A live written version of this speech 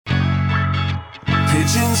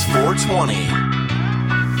Pigeons 420.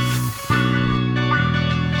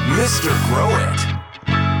 Mr. Grow It.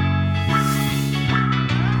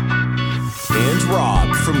 And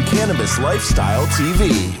Rob from Cannabis Lifestyle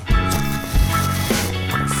TV.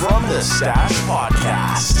 From the Stash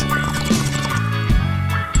Podcast.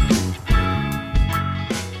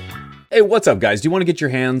 Hey, what's up, guys? Do you want to get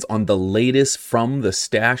your hands on the latest From the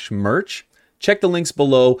Stash merch? Check the links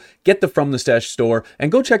below, get the From the Stash store,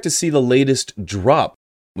 and go check to see the latest drop.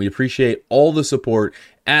 We appreciate all the support,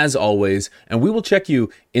 as always, and we will check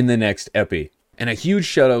you in the next epi. And a huge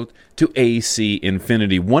shout out to AC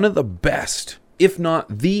Infinity, one of the best, if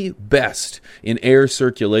not the best, in air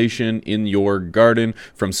circulation in your garden.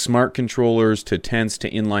 From smart controllers to tents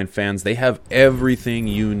to inline fans, they have everything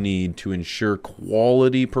you need to ensure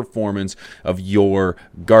quality performance of your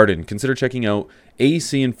garden. Consider checking out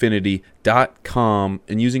acinfinity.com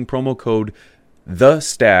and using promo code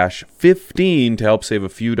THESTASH15 to help save a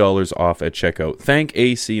few dollars off at checkout. Thank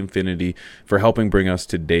AC Infinity for helping bring us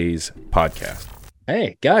today's podcast.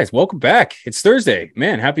 Hey guys, welcome back. It's Thursday,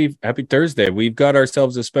 man. Happy Thursday. We've got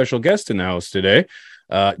ourselves a special guest in the house today.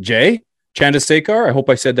 Jay Chandrasekhar. I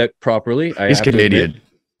hope I said that properly. He's Canadian.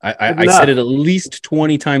 I said it at least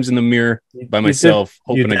 20 times in the mirror by myself.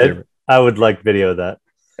 Hoping I would like video of that.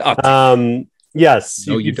 Yes,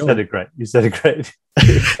 no, you said it great. You said it great.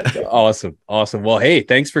 Awesome. Well, hey,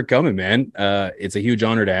 thanks for coming, man. It's a huge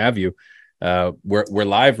honor to have you. We're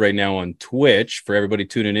live right now on Twitch for everybody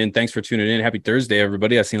tuning in. Thanks for tuning in. Happy Thursday,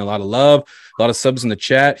 everybody. I've seen a lot of love, a lot of subs in the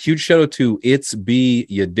chat. Huge shout out to It's Be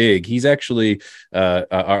Ya Dig. He's actually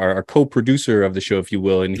our co-producer of the show, if you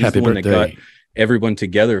will, and he's the one that got everyone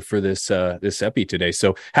together for this epi today.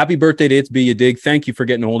 So happy birthday to It's Be Ya Dig. Thank you for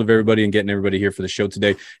getting a hold of everybody and getting everybody here for the show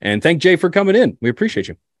today. And thank Jay for coming in. We appreciate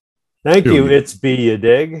you. Thank you. It's Be Ya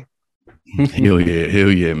Dig. Hell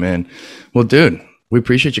yeah, man. Well, dude, we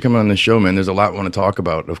appreciate you coming on the show, man. There's a lot we want to talk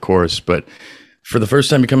about, of course, but for the first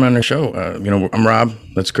time you coming on our show, I'm Rob.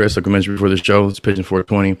 That's Chris. Like we mentioned before the show, it's Pigeon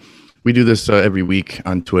 420. We do this every week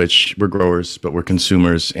on Twitch. We're growers, but we're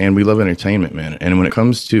consumers, and we love entertainment, man. And when it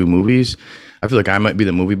comes to movies, I feel like I might be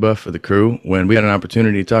the movie buff of the crew. When we had an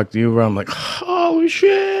opportunity to talk to you, Rob, I'm like, holy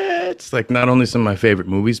shit. It's like not only some of my favorite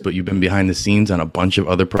movies, but you've been behind the scenes on a bunch of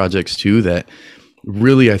other projects too that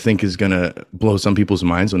really I think is going to blow some people's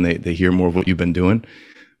minds when they hear more of what you've been doing.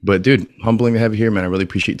 But dude, humbling to have you here, man. I really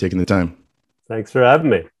appreciate you taking the time. Thanks for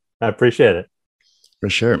having me. I appreciate it. For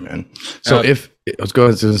sure, man. So I was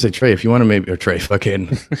going to say, Trey, if you want to maybe, or Trey, fucking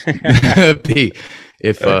P,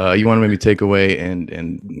 if you want to maybe take away and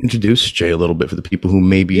introduce Jay a little bit for the people who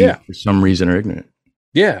maybe for some reason are ignorant.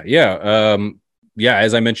 Yeah.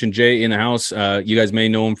 As I mentioned, Jay in the house, you guys may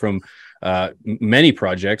know him from many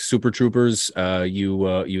projects. Super Troopers.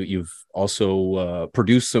 You've also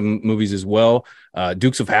produced some movies as well.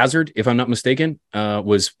 Dukes of Hazzard, if I'm not mistaken,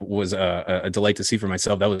 was a delight to see for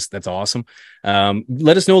myself. That's awesome.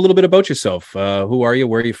 Let us know a little bit about yourself. Who are you?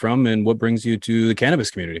 Where are you from? And what brings you to the cannabis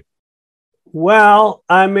community? Well,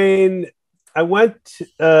 I mean, I went.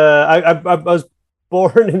 I was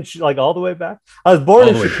born in all the way back. I was born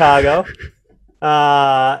in Chicago.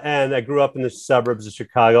 And I grew up in the suburbs of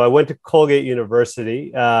Chicago. I went to Colgate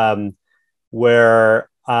University, where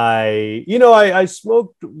I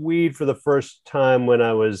smoked weed for the first time when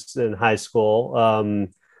I was in high school.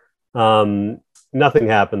 Nothing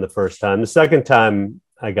happened the first time. The second time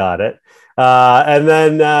I got it. And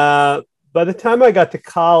then by the time I got to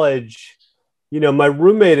college, my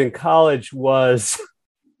roommate in college was,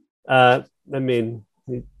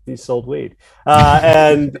 he sold weed.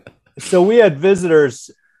 And so we had visitors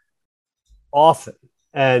often,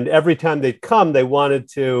 and every time they'd come, they wanted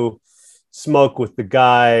to smoke with the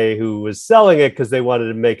guy who was selling it because they wanted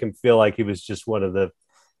to make him feel like he was just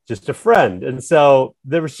just a friend. And so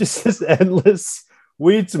there was just this endless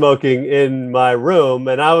weed smoking in my room,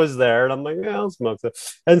 and I was there, and I'm like, yeah, I'll smoke that.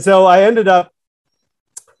 And so I ended up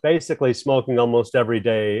basically smoking almost every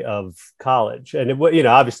day of college. And it,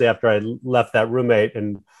 obviously after I left that roommate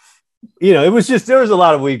and it was just, there was a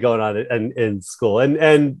lot of weed going on in school.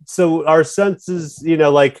 And so our senses,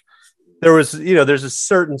 there was, there's a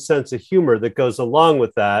certain sense of humor that goes along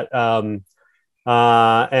with that.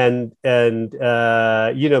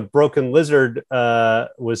 Broken Lizard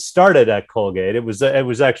was started at Colgate. It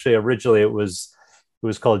was actually originally, it was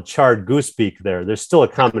called Charred Goosebeak there. There's still a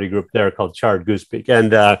comedy group there called Charred Goosebeak.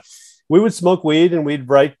 And we would smoke weed and we'd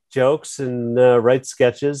write jokes and write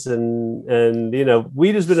sketches. And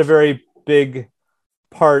weed has been a very big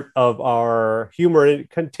part of our humor. And it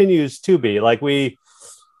continues to be. Like we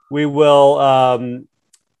will,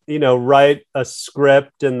 write a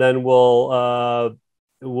script and then we'll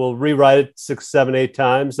we'll rewrite it 6, 7, 8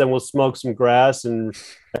 times. Then we'll smoke some grass and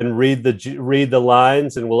read the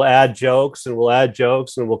lines, and we'll add jokes, and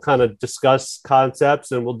we'll kind of discuss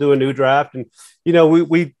concepts, and we'll do a new draft. And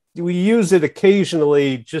we use it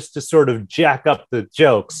occasionally just to sort of jack up the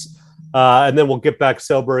jokes, and then we'll get back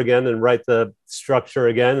sober again and write the structure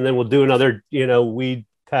again, and then we'll do another weed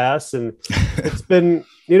pass. And it's been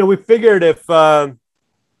we figured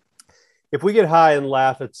if we get high and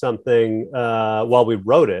laugh at something while we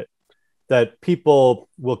wrote it, that people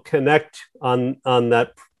will connect on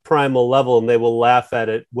that primal level, and they will laugh at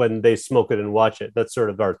it when they smoke it and watch it. That's sort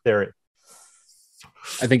of our theory.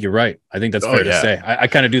 I think you're right. I think that's fair to say. I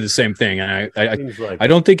kind of do the same thing. And I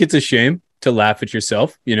don't think it's a shame to laugh at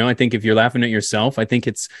yourself. I think if you're laughing at yourself, I think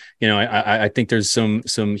it's, I think there's some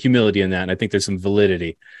humility in that. And I think there's some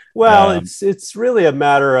validity. Well, it's really a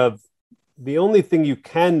matter of, the only thing you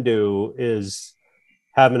can do is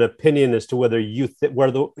have an opinion as to whether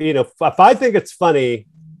if I think it's funny,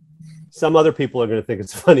 some other people are going to think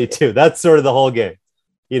it's funny too. That's sort of the whole game.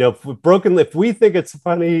 If we think it's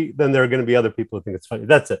funny, then there are going to be other people who think it's funny.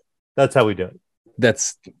 That's it. That's how we do it.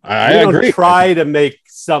 I agree. Don't try to make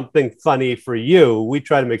something funny for you. We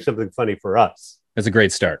try to make something funny for us. That's a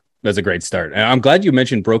great start. And I'm glad you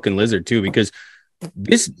mentioned Broken Lizard too, because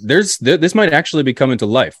this might actually be coming to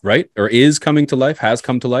life, right? Or is coming to life, has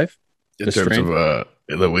come to life in terms of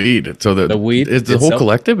the weed. So the weed is the itself? whole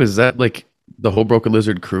collective. Is that like the whole Broken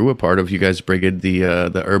Lizard crew a part of you guys bringing the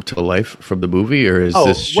herb to life from the movie, or is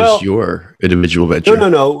this just your individual venture?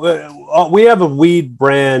 No. We have a weed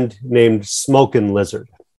brand named Smokin' Lizard.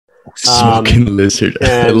 Smokin' Lizard.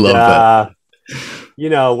 And, I love that.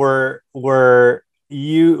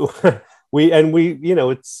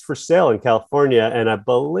 It's for sale in California, and I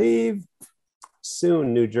believe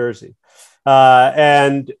soon New Jersey.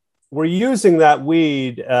 And we're using that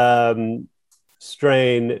weed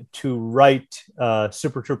strain to write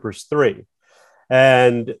Super Troopers 3.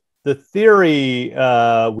 And the theory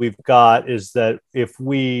we've got is that if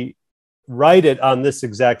we write it on this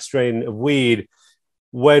exact strain of weed,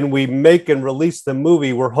 when we make and release the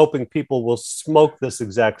movie, we're hoping people will smoke this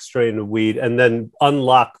exact strain of weed and then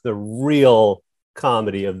unlock the real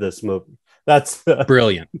comedy of this movie. That's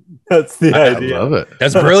brilliant. That's the idea. I love it.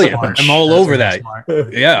 That's brilliant. I'm all over that.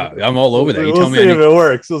 Yeah, I'm all over that. You tell me if it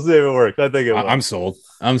works. We'll see if it works. I think it will. I'm sold.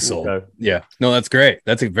 Okay. Yeah. No, that's great.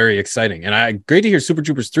 That's very exciting. And great to hear Super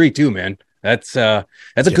Troopers 3 too, man. That's a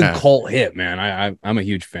good cult hit, man. I'm a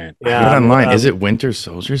huge fan. Yeah. I read online. Is it Winter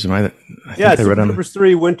Soldiers? Super Troopers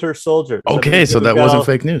 3 Winter Soldiers. Okay, so that wasn't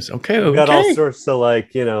fake news. Okay. We got all sorts of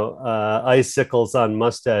icicles on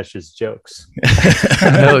mustaches jokes.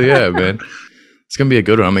 Hell yeah, man. It's gonna be a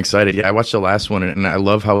good one. I'm excited. Yeah, I watched the last one, and I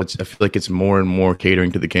love how I feel like it's more and more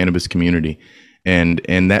catering to the cannabis community, and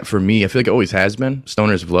that for me, I feel like it always has been.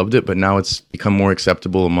 Stoners have loved it, but now it's become more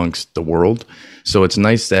acceptable amongst the world. So it's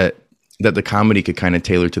nice that the comedy could kind of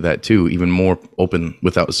tailor to that too, even more open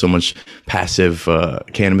without so much passive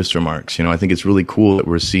cannabis remarks. I think it's really cool that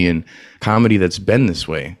we're seeing comedy that's been this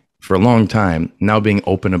way for a long time now being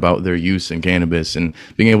open about their use in cannabis and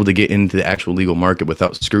being able to get into the actual legal market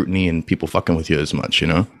without scrutiny and people fucking with you as much.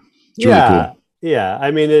 It's really cool. Yeah.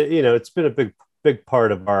 I mean, it's been a big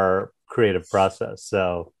part of our creative process.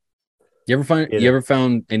 So you ever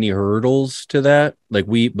found any hurdles to that? Like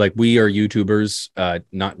we are YouTubers,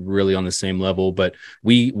 not really on the same level, but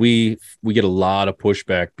we get a lot of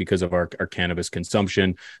pushback because of our cannabis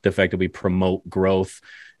consumption, the fact that we promote growth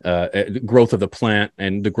of the plant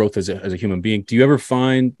and the growth as a human being. Do you ever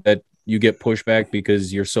find that you get pushback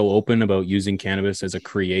because you're so open about using cannabis as a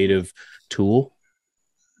creative tool?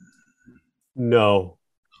 No.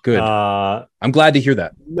 Good. I'm glad to hear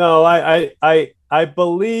that. No, I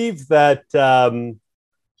believe that,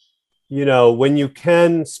 when you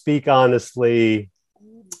can speak honestly,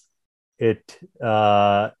 it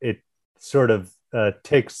sort of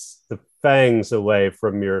takes the fangs away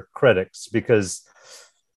from your critics, because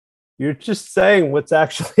you're just saying what's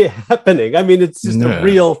actually happening. I mean, it's just a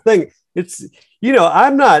real thing. It's,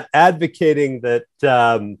 I'm not advocating that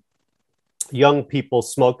young people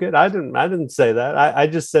smoke it. I didn't say that. I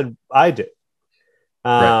just said I do.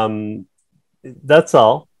 Right. That's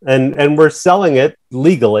all. And we're selling it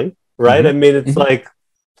legally, right? Mm-hmm. I mean, it's like,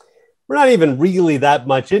 we're not even really that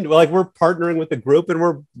much into it. Like, we're partnering with the group,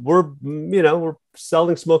 and we're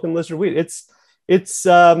selling Smokin' Lizard weed. It's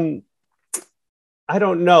I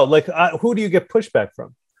don't know. Like, who do you get pushback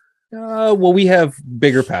from? Well, we have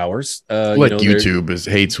bigger powers. Like YouTube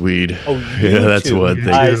hates weed. Oh, yeah, that's YouTube. what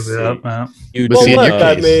they I do. see. YouTube, Well, see, in look, your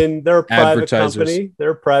I case, mean, they're a private advertisers. company.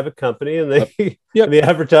 They're a private company, and they, Yep. the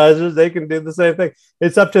advertisers, they can do the same thing.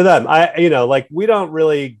 It's up to them. Like we don't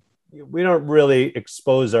really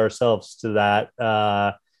expose ourselves to that.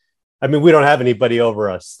 I mean, we don't have anybody over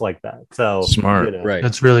us like that. So Smart. Right.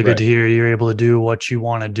 That's really good Right. to hear. You're able to do what you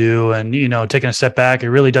want to do, and taking a step back, it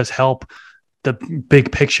really does help the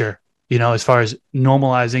big picture. As far as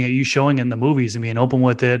normalizing it, you showing in the movies and being open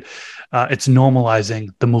with it, it's normalizing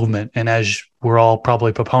the movement. And as we're all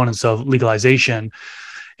probably proponents of legalization,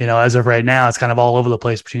 as of right now, it's kind of all over the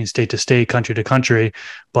place between state to state, country to country,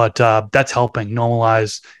 but that's helping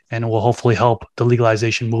normalize and will hopefully help the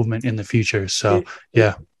legalization movement in the future. So,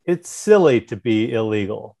 yeah. It's silly to be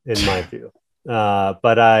illegal in my view.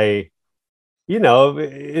 But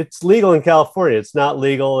it's legal in California. It's not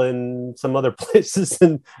legal in some other places,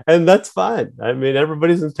 and that's fine. I mean,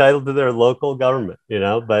 everybody's entitled to their local government,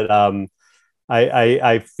 but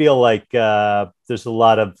I feel like there's a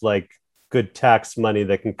lot of like good tax money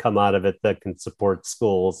that can come out of it that can support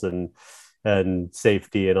schools and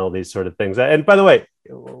safety and all these sort of things. And by the way,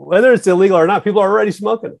 whether it's illegal or not, people are already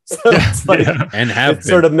smoking it. So it's like, And have it's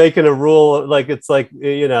sort of making a rule. Like, it's like,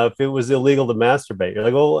 if it was illegal to masturbate, you're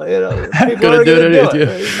like, well, people are going to do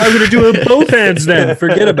it. I'm going to do it with both hands then.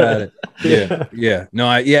 Forget about it. Yeah. No,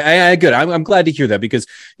 I good. I'm glad to hear that, because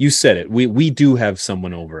you said it. We do have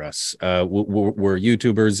someone over us. We're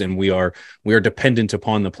YouTubers, and we are dependent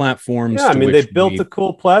upon the platforms. Yeah, I mean, they built a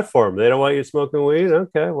cool platform. They don't want you smoking weed.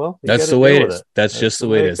 Okay, well, that's the way it is. That's just the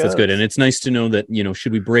way it is. That's good. And it's nice to know that,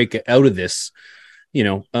 should we break out of this,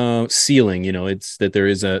 ceiling, it's that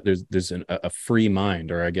there's a free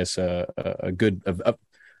mind, or I guess a good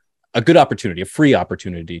opportunity, a free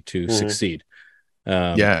opportunity to succeed.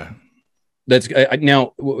 That's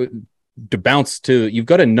now to bounce to. You've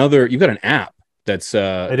got an app that's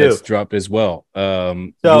dropped as well.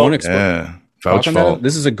 You want to Vouch Vault.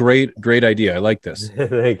 This is a great idea. I like this.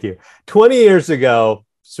 Thank you. 20 years ago,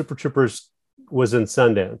 Super Troopers was in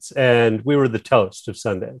Sundance, and we were the toast of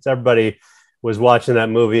Sundance. Everybody was watching that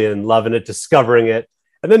movie and loving it, discovering it.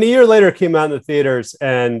 And then a year later, it came out in the theaters,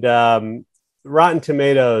 and Rotten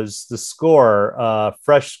Tomatoes, the score,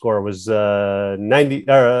 fresh score was 90.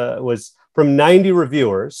 Was from 90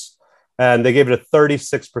 reviewers, and they gave it a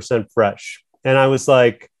 36% fresh. And I was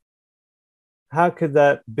like, how could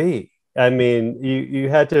that be? I mean, you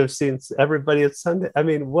had to have seen everybody at Sundance. I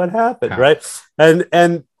mean, what happened, right? And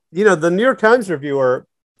the New York Times reviewer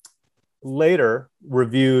later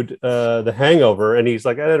reviewed The Hangover, and he's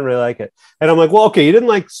like, I didn't really like it. And I'm like, well, okay, you didn't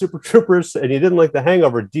like Super Troopers and you didn't like The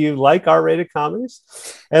Hangover. Do you like R-rated comedies?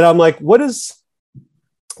 And I'm like, what is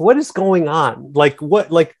going on?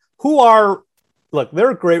 Look,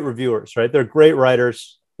 they're great reviewers, right? They're great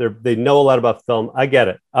writers. They know a lot about film. I get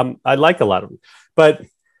it. I like a lot of them. But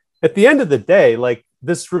at the end of the day, like,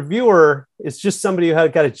 this reviewer is just somebody who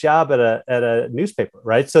got a job at a newspaper,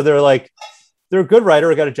 right? So they're a good writer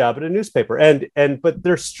who got a job at a newspaper, but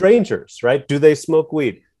they're strangers, right? Do they smoke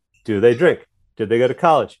weed? Do they drink? Did they go to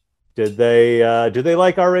college? Do they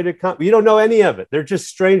like R-rated comedy? You don't know any of it. They're just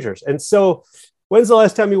strangers. And so, when's the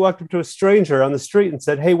last time you walked up to a stranger on the street and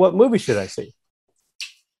said, "Hey, what movie should I see?"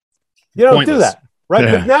 You don't do that. Right.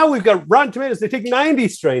 Yeah. But now we've got Rotten Tomatoes. They take 90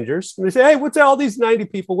 strangers and they say, hey, what's all these 90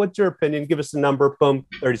 people? What's your opinion? Give us a number. Boom,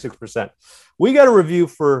 36%. We got a review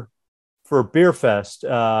for Beer Fest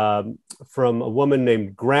from a woman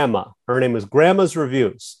named Grandma. Her name was Grandma's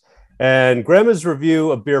Reviews. And Grandma's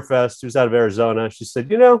review of Beer Fest, who's out of Arizona, she said, I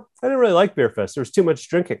didn't really like Beer Fest. There was too much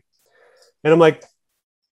drinking. And I'm like,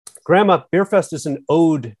 Grandma, Beer Fest is an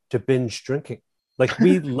ode to binge drinking. Like,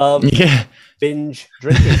 we love binge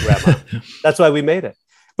drinking, Grandma. That's why we made it.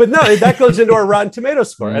 But no, that goes into our Rotten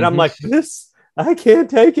Tomatoes score. And I'm like, I can't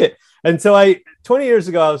take it. And so 20 years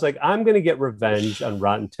ago, I was like, I'm going to get revenge on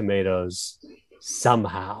Rotten Tomatoes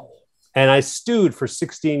somehow. And I stewed for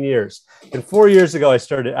 16 years. And 4 years ago, I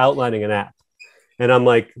started outlining an app. And I'm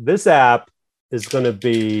like, this app is going to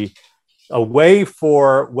be a way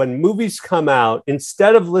for when movies come out,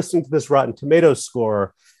 instead of listening to this Rotten Tomatoes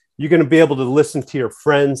score, you're going to be able to listen to your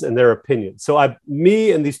friends and their opinions. So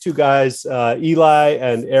me and these two guys, Eli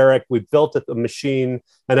and Eric, we built an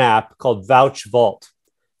app called Vouch Vault.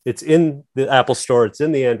 It's in the Apple Store. It's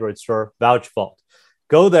in the Android store, Vouch Vault.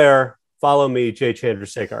 Go there, follow me, Jay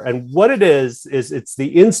Chandrasekhar. And what it is it's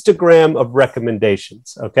the Instagram of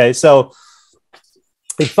recommendations. Okay, so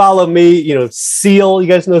they follow me, Seal. You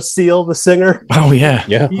guys know Seal, the singer? Oh, yeah.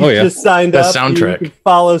 Yeah. You just signed up. Soundtrack. You can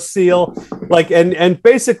follow Seal. And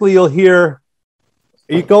basically you'll hear,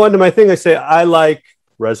 you go into my thing, I say, I like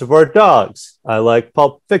Reservoir Dogs. I like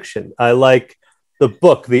Pulp Fiction. I like the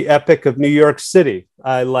book, The Epic of New York City.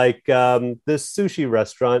 I like this sushi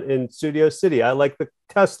restaurant in Studio City. I like the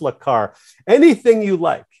Tesla car. Anything you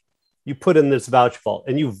like, you put in this vouch vault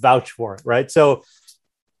and you vouch for it, right? So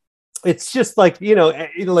it's just like,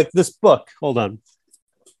 like this book. Hold on.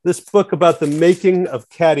 This book about the making of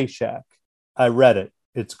Caddyshack. I read it.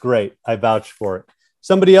 It's great. I vouched for it.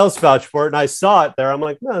 Somebody else vouched for it, and I saw it there. I'm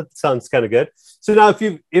like, no, that sounds kind of good. So now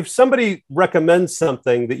if somebody recommends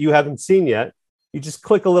something that you haven't seen yet, you just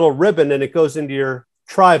click a little ribbon and it goes into your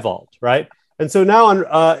Tri Vault, right? And so now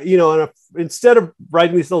instead of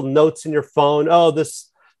writing these little notes in your phone, this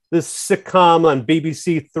sitcom on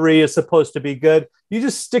BBC Three is supposed to be good, you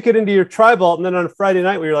just stick it into your Tri Vault, and then on a Friday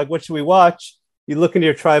night where you're like, what should we watch? You look into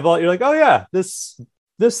your Tri Vault, you're like, oh yeah, this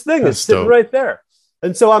thing is sitting right there.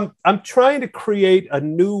 And so I'm trying to create a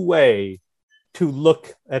new way to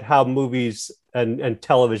look at how movies and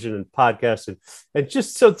television and podcasts and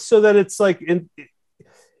just so that it's like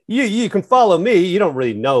you can follow me. You don't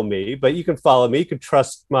really know me, but you can follow me. You can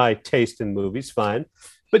trust my taste in movies, fine.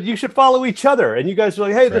 But you should follow each other. And you guys are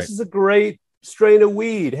like, hey, this is a great strain of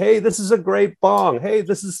weed. Hey, this is a great bong. Hey,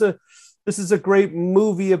 this is a great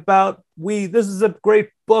movie about weed. This is a great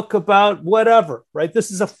book about whatever, right?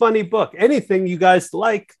 This is a funny book. Anything you guys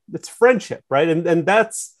like, it's friendship, right? And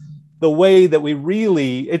that's the way that we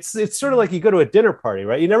really, it's sort of like you go to a dinner party,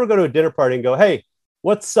 right? You never go to a dinner party and go, hey,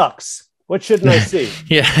 what sucks? What shouldn't I see?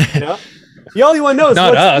 Yeah. You all you want to know is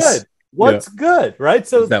Not what's us. good. What's good, right?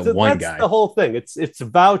 So That one that's guy. the whole thing. It's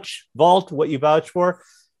vouch vault, what you vouch for.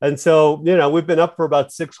 And so, we've been up for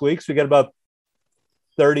about 6 weeks. We got about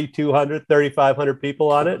 3,200, 3,500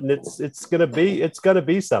 people on it, and it's gonna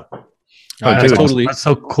be something. That's totally. That's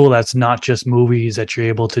so cool. That's not just movies, that you're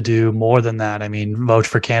able to do more than that. I mean, Vouch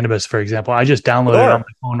for Cannabis, for example. I just downloaded it on my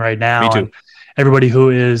phone right now. Me too. And everybody who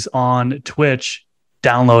is on Twitch,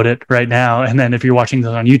 download it right now. And then if you're watching this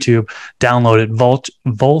on YouTube, download it. Vouch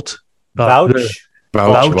Vault.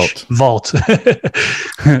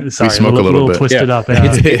 Sorry, smoke a little bit. twisted Yeah. up.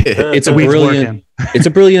 It's a weed's brilliant. working. It's a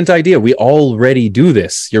brilliant idea. We already do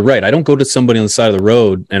this. You're right. I don't go to somebody on the side of the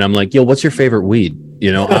road and I'm like, yo, what's your favorite weed?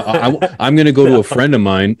 I'm going to go to a friend of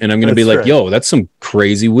mine and I'm going to be That's like, right. yo, that's some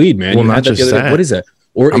crazy weed, man. Well, You not had that the just other day. that. What is that?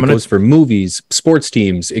 Or it goes for movies, sports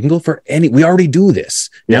teams. It can go for any. We already do this.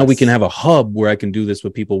 Now we can have a hub where I can do this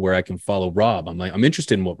with people where I can follow Rob. I'm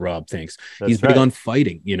interested in what Rob thinks. He's big on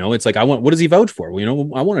fighting. It's like, what does he vouch for? I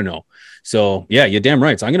want to know. So yeah, you're damn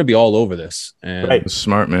right. So I'm going to be all over this. And Right. It's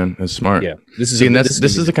smart, man. It's smart. yeah, this is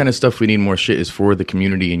this is the kind of stuff we need more shit is for the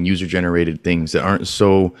community and user generated things that aren't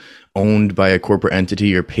so owned by a corporate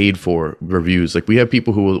entity or paid for reviews. Like we have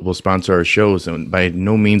people who will sponsor our shows, and by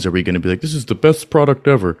no means are we going to be like, this is the best product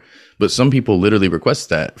ever. But some people literally request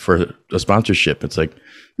that for a sponsorship. It's like,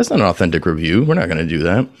 that's not an authentic review. We're not going to do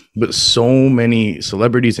that. But so many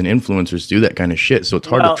celebrities and influencers do that kind of shit. So it's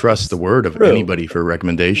hard to trust the word of anybody for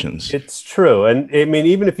recommendations. It's true. And I mean,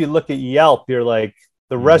 even if you look at Yelp, you're like,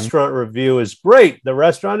 the restaurant review is great. The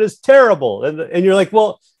restaurant is terrible. And you're like,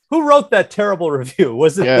 well, who wrote that terrible review?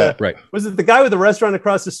 Was it was it the guy with the restaurant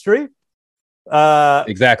across the street?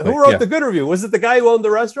 Exactly. Who wrote the good review? Was it the guy who owned the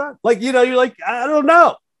restaurant? Like, you're like, I don't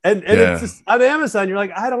know. And it's just on Amazon, you're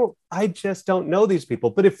like, I just don't know these people.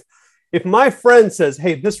 But if my friend says,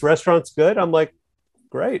 hey, this restaurant's good, I'm like,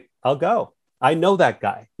 great, I'll go. I know that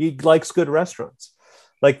guy. He likes good restaurants.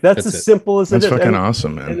 Like that's as simple as it is. That's fucking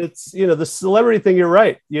awesome, man. And it's, the celebrity thing, you're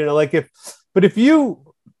right. Like if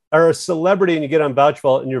you are a celebrity and you get on Vouch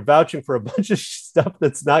Vault and you're vouching for a bunch of stuff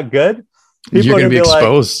that's not good, people you're are going to be Like,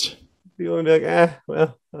 exposed. people are going to be like,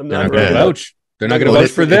 well, I'm not going to vouch. They're not going to vouch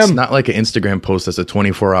for them. It's not like an Instagram post that's a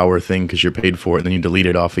 24-hour thing because you're paid for it and then you delete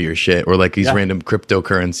it off of your shit, or like these random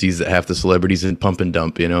cryptocurrencies that half the celebrities in pump and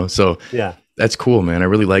dump, So yeah, that's cool, man. I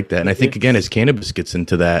really like that. And I think, again, as cannabis gets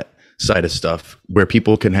into that side of stuff where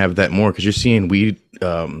people can have that more, because you're seeing weed,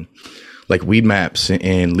 like Weed Maps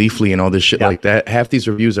and Leafly and all this shit like that. Half these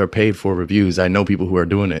reviews are paid for reviews. I know people who are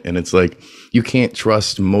doing it. And it's like, you can't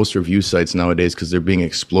trust most review sites nowadays because they're being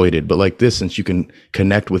exploited. But like this, since you can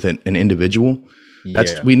connect with an individual,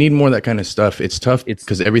 we need more of that kind of stuff. It's tough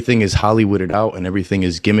because everything is Hollywooded out and everything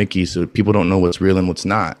is gimmicky. So people don't know what's real and what's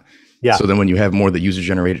not. Yeah. So then when you have more of the user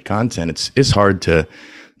generated content, it's hard to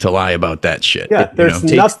lie about that shit. Yeah. There's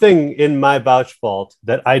nothing in my Vouch Vault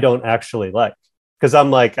that I don't actually like. Because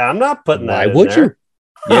I'm like, I'm not putting that in there. You?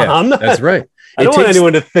 Yeah, I'm not, that's right. I don't want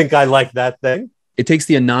anyone to think I like that thing. It takes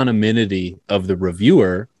the anonymity of the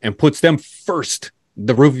reviewer and puts them first.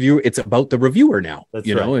 The review, it's about the reviewer now. That's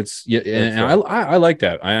right. It's and I like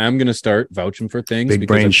that. I'm going to start vouching for things. Big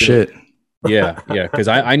brain shit. Yeah, because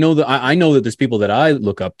I know that I know that there's people that I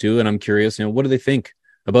look up to, and I'm curious, what do they think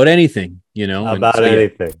about anything, About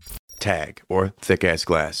anything. TAG, or thick ass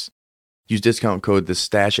glass. Use discount code the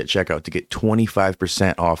stash at checkout to get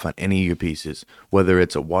 25% off on any of your pieces, whether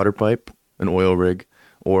it's a water pipe, an oil rig,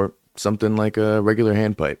 or something like a regular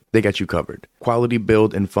hand pipe. They got you covered. Quality,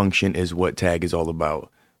 build, and function is what TAG is all about.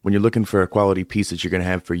 When you're looking for a quality piece that you're going to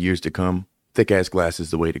have for years to come, thick ass glass is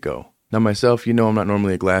the way to go. Now myself, I'm not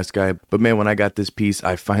normally a glass guy, but man, when I got this piece,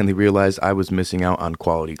 I finally realized I was missing out on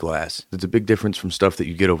quality glass. There's a big difference from stuff that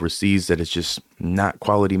you get overseas that is just not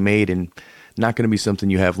quality made and not going to be something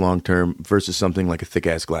you have long term versus something like a thick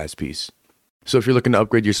ass glass piece. So if you're looking to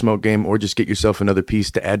upgrade your smoke game or just get yourself another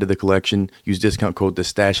piece to add to the collection, use discount code the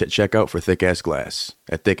stash at checkout for thick ass glass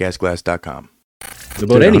at thickassglass.com.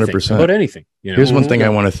 About anything. 100%. About anything. Here's one thing I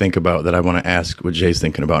want to think about that I want to ask what Jay's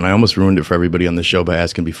thinking about, and I almost ruined it for everybody on the show by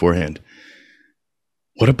asking beforehand.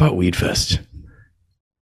 What about Weed Fest?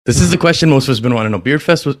 This is the question most of us have been wanting to know. Beer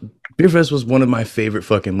Fest was one of my favorite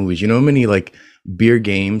fucking movies. You know how many like beer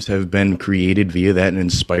games have been created via that and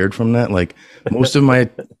inspired from that? Like most of my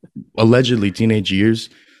allegedly teenage years,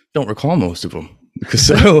 don't recall most of them.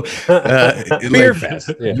 So Beer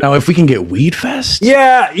Fest. Yeah. Now, if we can get Weed Fest,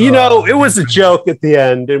 Yeah, it was a joke at the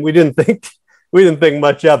end, and we didn't think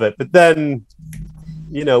much of it. But then,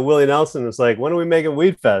 Willie Nelson was like, "When are we making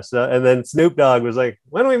Weed Fest?" And then Snoop Dogg was like,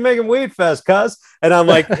 "When are we making Weed Fest, cuz?" And I'm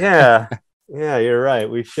like, "Yeah, you're right.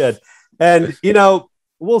 We should." And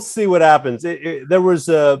we'll see what happens. There was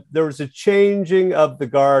a changing of the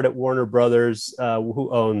guard at Warner Brothers, who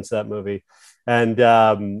owns that movie. And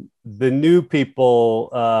the new people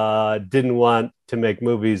didn't want to make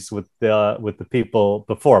movies with the people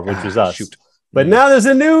before, which was us. Shoot. But now there's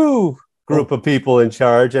a new group of people in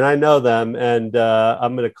charge, and I know them, and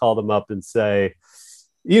I'm going to call them up and say,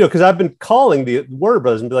 because I've been calling the Warner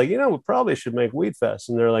Brothers and be like, we probably should make Weed Fest,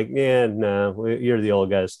 and they're like, yeah, no, you're the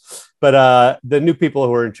old guys. But the new people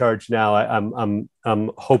who are in charge now, I'm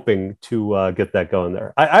hoping to get that going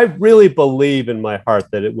there. I really believe in my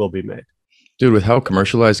heart that it will be made. dude, with how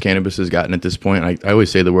commercialized cannabis has gotten at this point, I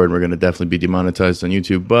always say the word, we're going to definitely be demonetized on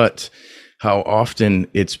YouTube, but how often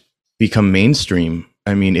it's become mainstream.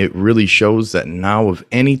 I mean, it really shows that now of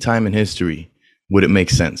any time in history, would it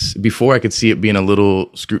make sense? Before I could see it being a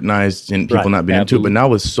little scrutinized and people not being into it, but now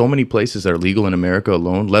with so many places that are legal in America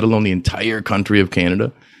alone, let alone the entire country of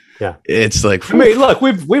Canada, it's like, I mean, look,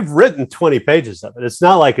 we've written 20 pages of it. It's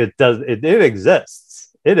not like it does. It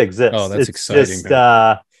exists. It exists. Oh, that's exciting.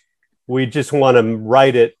 Just, we just want to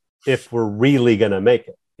write it if we're really going to make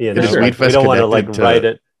it. You know, Sure. we don't want to like write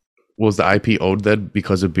it. Was the IP owed that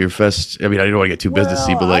because of Beer Fest? I mean, I don't want to get too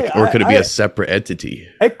businessy, but like, or could it be a separate entity?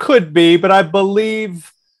 It could be, but I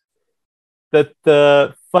believe that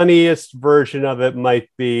the funniest version of it might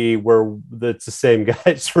be where it's the same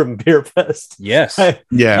guys from Beer Fest. Yes.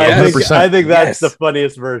 Yeah, 100%. I think that's the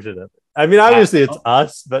funniest version of it. I mean, obviously it's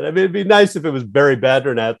us, but I mean, it'd be nice if it was Barry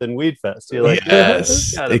Badgernath and Weed Fest. You're like,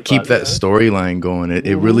 yes, they keep that storyline going.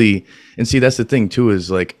 It really, and see, that's the thing too,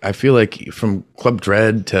 is like, I feel like from Club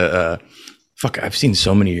Dread to, I've seen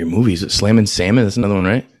so many of your movies. Slammin' Salmon, that's another one,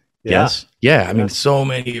 right? Yeah. Yes. Yeah. I mean, so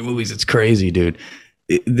many of your movies. It's crazy, dude.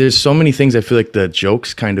 There's so many things. I feel like the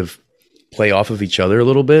jokes kind of play off of each other a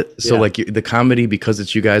little bit. So like the comedy, because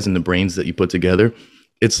it's you guys and the brains that you put together,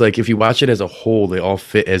 it's like if you watch it as a whole, they all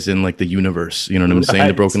fit as in like the universe. You know what I'm saying?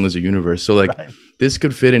 The Broken Lizard universe. So like this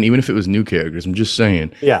could fit in even if it was new characters. I'm just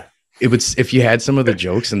saying. Yeah. It would, if you had some of the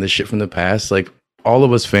jokes and the shit from the past, like all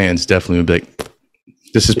of us fans definitely would be like,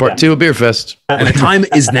 this is part 2 of Beer Fest. And the time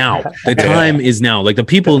is now. The time is now. Like the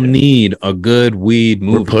people need a good weed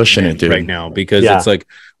movie. We're pushing it, dude, right now because it's like,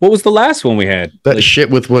 what was the last one we had? That like, shit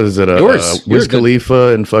with, what is it? Wiz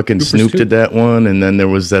Khalifa and fucking Snoop did that one. And then there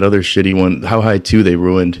was that other shitty one. How High 2 they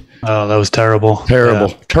ruined. Oh, that was terrible. Terrible.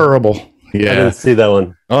 Yeah. I didn't see that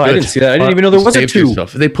one. Oh, I didn't see that. I didn't even know there was a 2.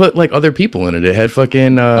 Yourself. They put like other people in it. It had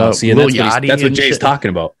fucking Lil Yachty. That's what Jay's shit. talking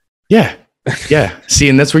about. Yeah. Yeah. See,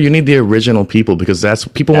 and that's where you need the original people because that's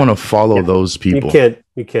people want to follow those people.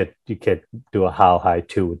 You can't do a How High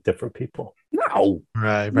 2 with different people. No.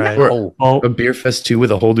 Right. Or a Beer Fest 2 with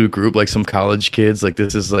a whole new group, like some college kids. Like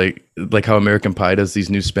this is like how American Pie does these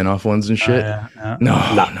new spin-off ones and shit.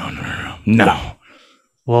 No.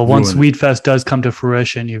 Well, once Weed Fest does come to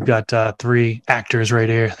fruition, you've got 3 actors right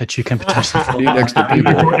here that you can potentially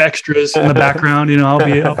extras in the background. You know, I'll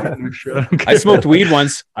be an extra. I smoked weed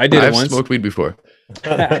once. I did it once. I've smoked weed before.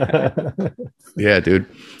 Yeah, dude.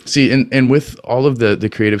 See, and with all of the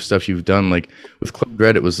creative stuff you've done, like with Club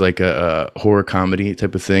Dread, it was like a horror comedy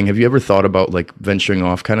type of thing. Have you ever thought about like venturing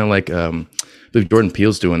off, kind of like I believe Jordan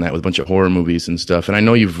Peele's doing that with a bunch of horror movies and stuff? And I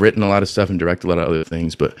know you've written a lot of stuff and directed a lot of other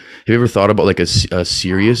things, but have you ever thought about like a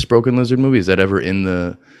serious Broken Lizard movie? Is that ever in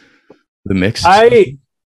the mix?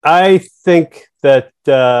 I think that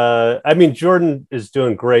I mean Jordan is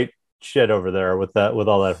doing great shit over there with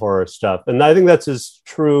all that horror stuff, and I think that's his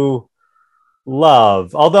true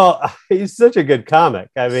love. Although he's such a good comic.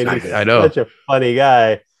 I mean, he's I know. such a funny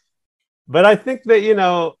guy. But I think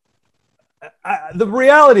that the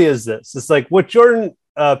reality is this: it's like what Jordan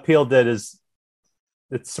Peele did is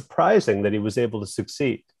it's surprising that he was able to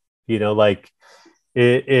succeed. Like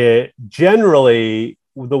it generally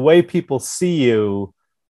the way people see you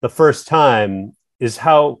the first time is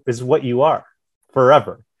what you are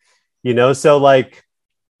forever. So like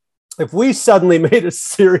if we suddenly made a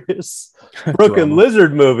serious Broken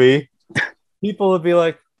Lizard movie, people would be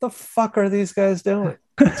like, the fuck are these guys doing?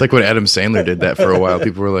 It's like when Adam Sandler did that for a while.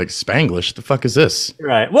 People were like, Spanglish, the fuck is this?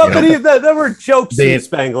 Right. Well, but there were jokes in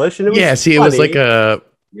Spanglish, and it was funny. It was like a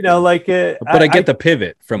but I get the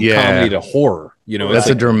pivot from comedy to horror. That's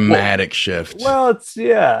a dramatic shift. Well,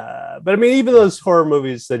 but I mean, even those horror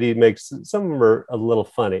movies that he makes, some of them are a little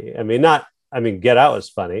funny. I mean, Get Out was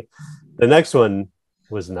funny. The next one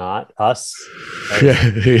was not. Us. Dark.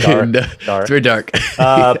 It's very dark.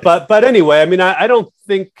 But anyway, I mean, I don't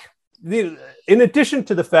think in addition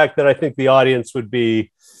to the fact that I think the audience would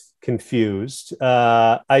be confused,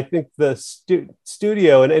 I think the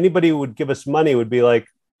studio and anybody who would give us money would be like,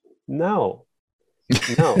 no.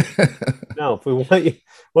 If we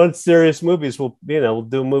want serious movies, we'll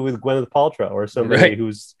do a movie with Gwyneth Paltrow or somebody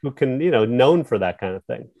who can known for that kind of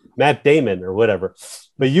thing, Matt Damon or whatever.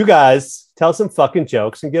 But you guys tell some fucking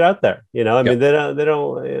jokes and get out there. I mean, they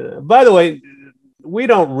don't. By the way, we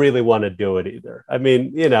don't really want to do it either. I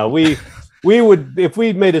mean, we would, if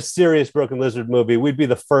we made a serious Broken Lizard movie, we'd be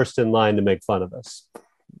the first in line to make fun of us.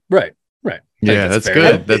 Right. Yeah, that's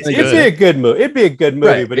good. It'd be a good movie. It'd be a good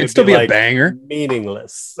movie, but it'd still be like a banger.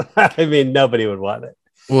 Meaningless. I mean, nobody would want it.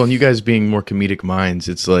 Well, and you guys being more comedic minds,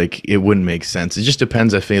 it's like it wouldn't make sense. It just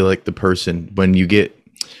depends, I feel like, the person when you get,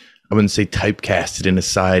 I wouldn't say typecasted in a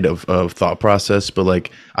side of thought process, but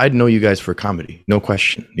like I'd know you guys for comedy, no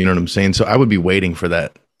question. You know what I'm saying? So I would be waiting for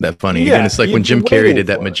that funny. Yeah, and it's like when Jim Carrey did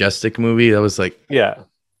that Majestic movie, I was like, yeah,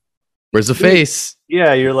 where's the face?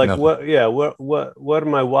 Yeah, you're like, what? Yeah, what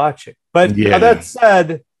am I watching? But that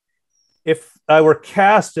said, if I were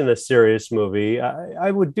cast in a serious movie,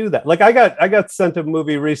 I would do that. Like I got sent a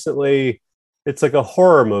movie recently. It's like a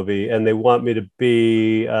horror movie, and they want me to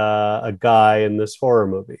be a guy in this horror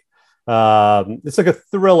movie. It's like a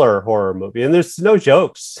thriller horror movie, and there's no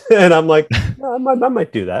jokes. And I'm like, I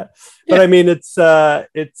might do that. But I mean, it's not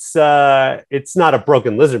a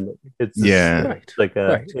Broken Lizard movie. It's like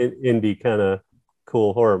a indie kind of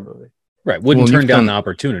cool horror movie. Right. Wouldn't turn down the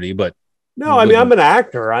opportunity, but no, I mean, I'm an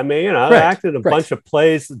actor. I mean, I acted a bunch of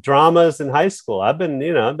plays, dramas in high school. I've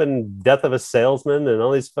been Death of a Salesman and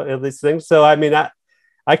all these things. So I mean,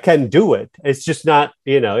 I can do it. It's just not,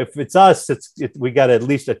 if it's us, we got to at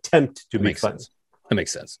least attempt to be funny. That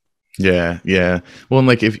makes sense. Yeah. Well, and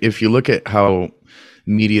like if you look at how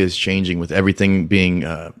media is changing with everything being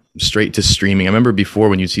straight to streaming. I remember before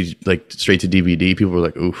when you see like straight to DVD, people were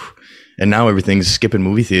like, oof. And now everything's skipping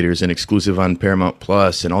movie theaters and exclusive on Paramount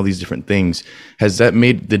Plus and all these different things. Has that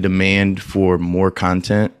made the demand for more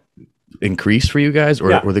content increase for you guys, or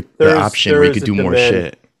the option where you could do more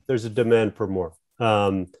shit? There's a demand for more.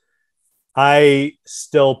 I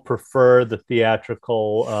still prefer the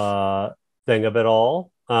theatrical thing of it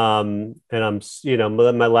all. And I'm,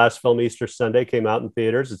 my last film, Easter Sunday, came out in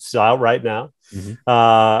theaters. It's out right now. Mm-hmm.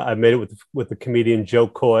 I made it with the comedian Joe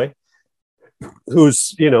Coy,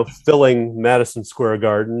 who's filling Madison Square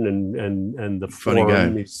Garden and the Funny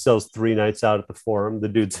Forum. Guy. He sells 3 nights out at the Forum. The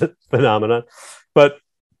dude's a phenomenon. But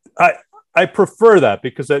I prefer that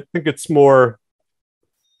because I think it's more.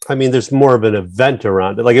 I mean, there's more of an event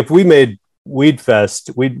around it. Like if we made Weed Fest,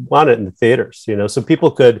 we'd want it in the theaters, so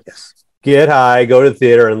people could get high, go to the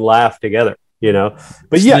theater, and laugh together. But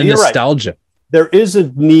it's you're nostalgia. Right. There is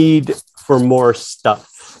a need for more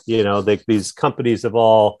stuff. These companies have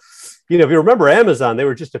all. If you remember Amazon, they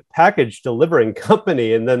were just a package delivering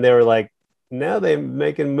company. And then they were like, now they're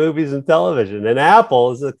making movies and television. And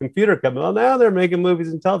Apple is a computer company. Well, now they're making movies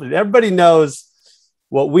and television. Everybody knows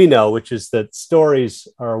what we know, which is that stories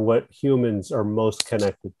are what humans are most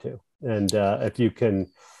connected to. And if you can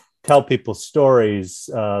tell people stories,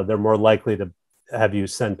 they're more likely to have you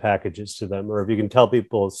send packages to them, or if you can tell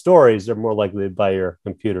people stories, they're more likely to buy your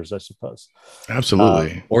computers, I suppose.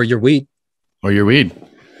 Absolutely. Or your weed. Or your weed.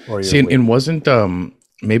 Or your See, weed. and wasn't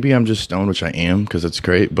maybe I'm just stoned, which I am because it's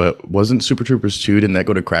great, but wasn't Super Troopers 2, didn't that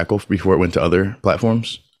go to Crackle before it went to other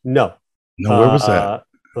platforms? No. No, where was that?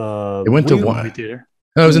 It went to Movie one. theater.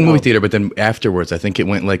 No, it was in the No. movie theater, but then afterwards, I think it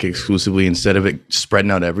went like exclusively instead of it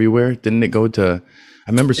spreading out everywhere. Didn't it go to? I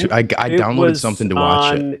remember I It downloaded was something to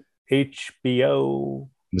watch it. on HBO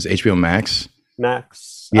It was HBO Max.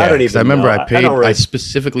 Max. Yeah, I don't because even I remember know. I paid. don't really- I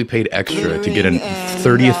specifically paid extra to get a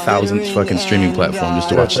 30,000th fucking streaming platform just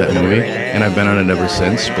to watch that movie, and I've been on it ever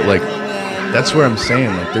since. But like, that's where I'm saying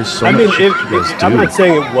like, there's so I much mean, shit you guys I'm do. not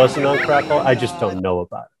saying it wasn't on Crackle. I just don't know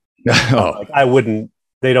about it. Oh, Like, I wouldn't.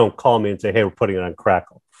 They don't call me and say, "Hey, we're putting it on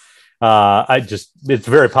Crackle." It's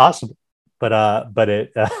very possible, but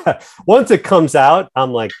it once it comes out,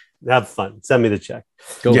 I'm like, have fun. Send me the check.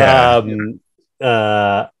 Go Yeah.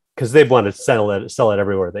 Because they want to sell it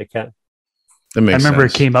everywhere they can. that I makes remember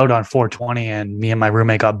sense. it came out on 420, and me and my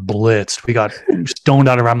roommate got blitzed. We got stoned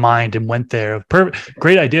out of our mind and went there.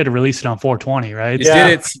 Great idea to release it on 420, right? You Yeah.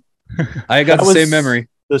 did it. I got That the was- same memory.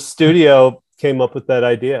 The studio came up with that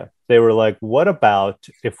idea. They were like, "What about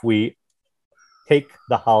if we take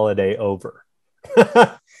the holiday over?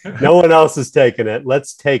 No one else is taking it.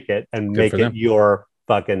 Let's take it and Good make for it them. your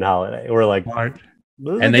fucking holiday." We're like, Smart.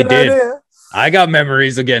 "This is And a they good did. idea. I got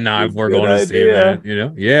memories again now. We're Good going to see it, idea. man. You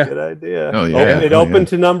know? Yeah. Good idea." Oh, yeah. It Oh, opened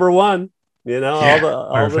to number one. You know, Yeah,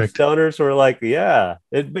 all the perfect. stoners were like, "Yeah."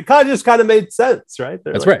 It just kind of made sense, right?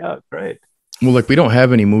 They're That's like, right. "Oh, great." Well, like we don't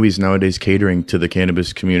have any movies nowadays catering to the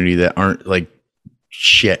cannabis community that aren't like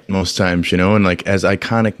shit most times, you know. And like as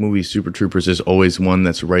iconic movies, Super Troopers is always one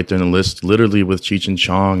that's right there on the list, literally with Cheech and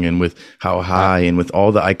Chong and with How High and with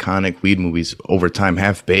all the iconic weed movies over time,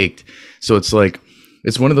 Half Baked. So it's like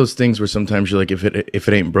it's one of those things where sometimes you're like, if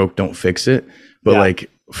it ain't broke, don't fix it. But Yeah. like,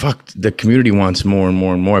 fuck, the community wants more and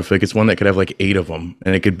more and more. I feel like it's one that could have like 8 of them,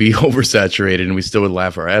 and it could be oversaturated, and we still would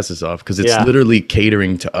laugh our asses off because it's Yeah. literally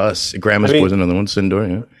catering to us. Grandma's I mean- Boys, another one,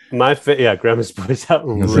 Sindor, yeah. Grandma's Boys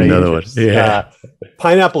outrageous. another one. Yeah.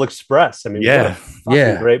 Pineapple Express. I mean, Yeah. what a fucking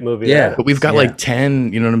Yeah. great movie. Yeah. that But we've got Yeah. like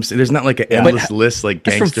 10, you know what I'm saying? There's not like an Yeah. endless list like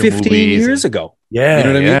That's from gangster 15 movies. years ago. Yeah. You know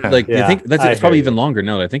what I yeah. mean? Like, Yeah, you think that's I it's probably hear you. even longer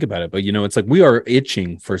now that I think about it. But, you know, it's like we are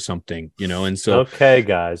itching for something, you know, and so Okay,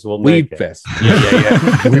 guys, we'll Weed make it. Fest.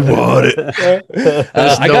 Yeah. we want it. it.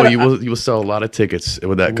 Just I know gotta- you will sell a lot of tickets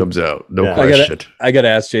when that comes out. No Yeah. question. I got to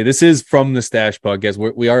ask Jay, this is from the Stash Podcast.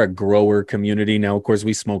 We are a grower community now. Of course,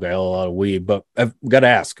 we smoke a hell of a lot of weed, but I've got to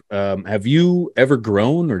ask, have you ever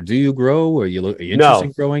grown or do you grow? Or are you interested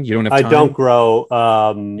in growing? You don't have I time? don't grow.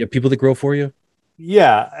 You have people that grow for you?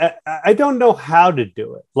 Yeah, I don't know how to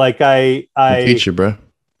do it. Like I'll teach you, bro.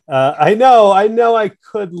 I know I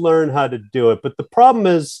could learn how to do it, but the problem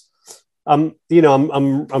is, I'm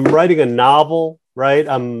writing a novel, right?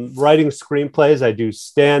 I'm writing screenplays. I do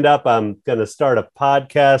stand up. I'm gonna start a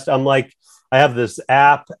podcast. I'm like, I have this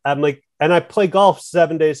app. I'm like, and I play golf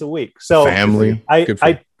 7 days a week. So Family. Good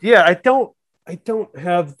for you. I don't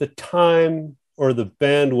have the time or the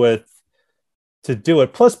bandwidth to do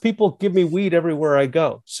it. Plus, people give me weed everywhere I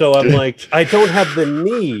go. So I'm like, I don't have the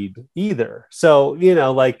need either. So, you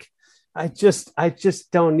know, like I just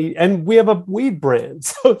don't need, and we have a weed brand.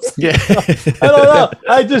 So it's- Yeah. I don't know.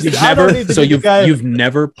 I don't need to So be the guy. you've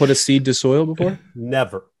never put a seed to soil before?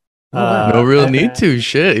 Never. No real need to.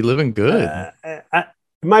 Shit. You're living good.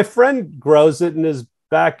 My friend grows it in his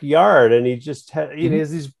backyard, and he just he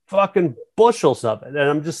has these fucking bushels of it, and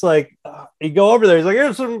I'm just like, you go over there, he's like,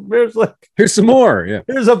 here's Here's some more. Yeah.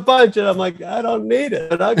 here's a bunch, and I'm like, I don't need it.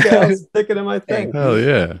 But okay, I'll stick it in my thing. Hell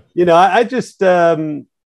yeah. You know, I just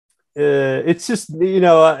it's just, you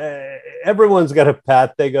know, everyone's got a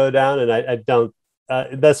path they go down, and I don't.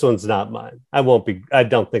 This one's not mine. I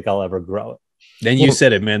don't think I'll ever grow it. Then you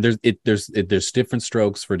said it, man. There's different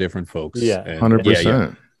strokes for different folks. Yeah. And 100%.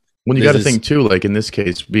 yeah. Well, you This got to is- think too, like in this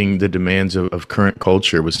case, being the demands of current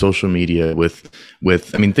culture with social media, with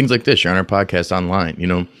I mean, things like this, you're on our podcast online, you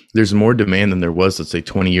know, there's more demand than there was, let's say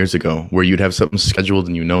 20 years ago, where you'd have something scheduled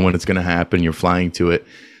and you know when it's going to happen, you're flying to it.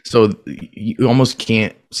 So you almost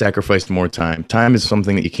can't sacrifice more time. Time is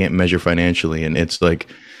something that you can't measure financially. And it's like,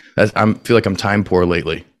 I feel like I'm time poor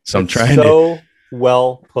lately. So I'm trying to.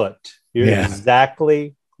 Well put. You're Yeah.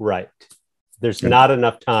 exactly right. There's not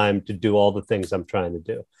enough time to do all the things I'm trying to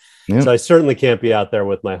do. Yeah. So I certainly can't be out there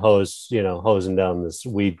with my hose, hosing down this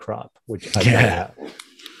weed crop, which I don't have.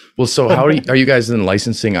 Well, so how are you guys then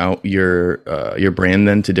licensing out your brand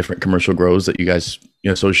then to different commercial grows that you guys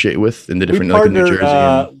associate with in the different like in New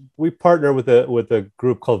Jersey? We partner with a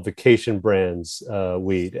group called Vacation Brands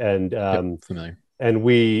Weed, and Familiar. and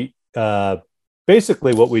we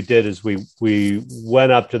basically what we did is we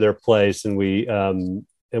went up to their place and we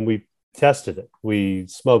tested it. We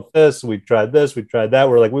smoked this, we tried that.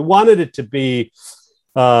 We're like, we wanted it to be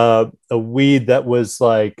a weed that was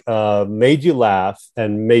like made you laugh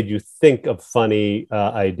and made you think of funny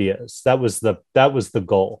ideas. That was the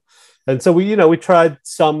goal. And so we tried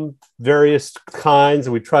some various kinds,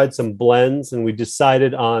 and we tried some blends, and we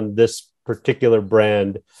decided on this particular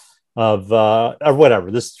brand of or whatever,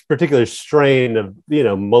 this particular strain of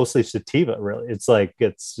mostly sativa. Really,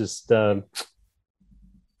 it's just the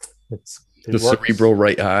cerebral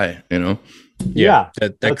right high, Yeah,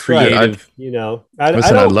 that creative. Right.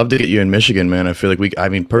 Listen, I'd love to get you in Michigan, man. I feel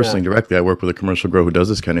like personally, directly, I work with a commercial grower who does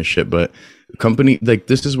this kind of shit. But company like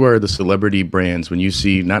this is where the celebrity brands, when you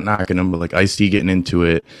see, not knocking them, but like Ice-T getting into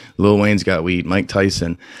it, Lil Wayne's got weed, Mike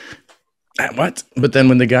Tyson. What? But then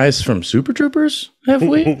when the guys from Super Troopers have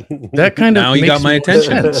weed, that kind of now you makes got my more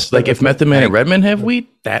attention. sense. Like if Method Man and Redman have weed,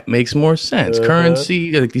 that makes more sense.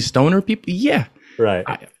 Currency, like these stoner people, yeah, right.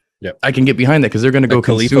 I can get behind that because they're going to go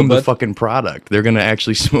Khalifa consume the bud? fucking product. They're going to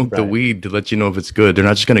actually smoke the Right. weed to let you know if it's good. They're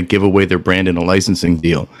not just going to give away their brand in a licensing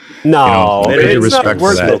deal. No, You know, it's respect not for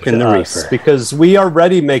worth that. it to us because we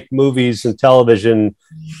already make movies and television.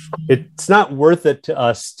 It's not worth it to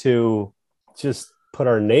us to just put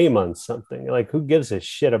our name on something. Like, who gives a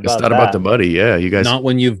shit about It's not that? about the buddy. Yeah, you guys. Not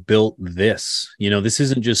when you've built this. This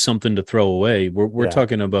isn't just something to throw away. We're Yeah.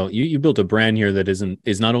 talking about you built a brand here that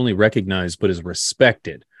is not only recognized but is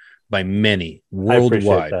respected by many I appreciate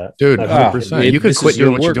worldwide. that. Dude, I 100%. it- You could this quit is your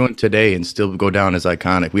doing what you're work. doing today and still go down as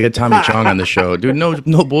iconic. We had Tommy Chong on the show. Dude, no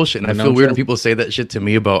bullshit. And I No feel weird when joke. people say that shit to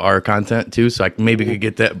me about our content too. So I maybe could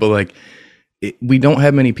get that. But like, we don't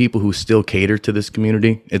have many people who still cater to this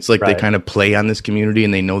community. It's like they Right. kind of play on this community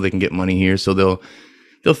and they know they can get money here. So they'll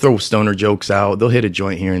throw stoner jokes out. They'll hit a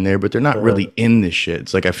joint here and there, but they're not really in this shit.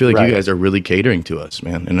 It's like, I feel like Right. you guys are really catering to us,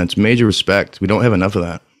 man. And that's major respect. We don't have enough of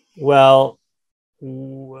that. Well,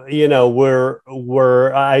 we're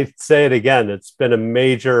I say it again, it's been a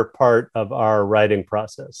major part of our writing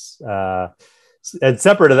process. And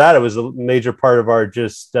separate to that, it was a major part of our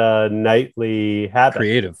just nightly habit.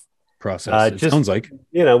 Creative process. It just- sounds like.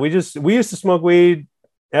 We used to smoke weed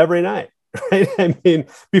every night, right? I mean,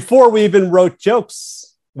 before we even wrote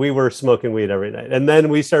jokes, we were smoking weed every night. And then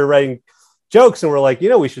we started writing jokes and we're like,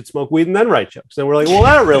 we should smoke weed and then write jokes. And we're like, well,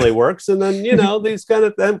 that really works. And then, these kind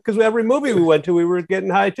of, because every movie we went to, we were getting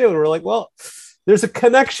high too. And we're like, well, there's a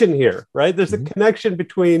connection here, right? There's a connection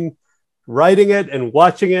between writing it and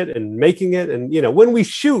watching it and making it. And, when we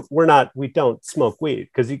shoot, we don't smoke weed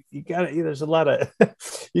because you gotta, there's a lot of,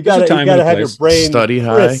 you gotta time and a have your place. brain Study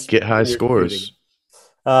high, crisp get high when you're scores. shooting.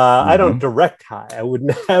 I don't direct high. I don't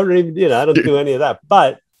even, I don't do any of that.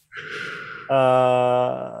 But,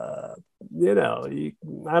 I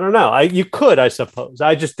don't know. You could, I suppose.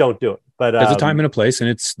 I just don't do it. But There's a time and a place, and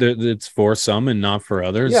it's for some and not for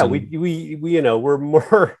others. yeah, and we're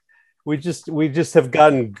more. We just have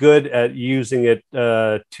gotten good at using it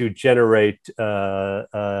to generate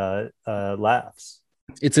laughs.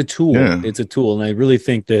 it's a tool. Yeah. It's a tool, and I really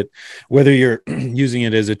think that whether you're using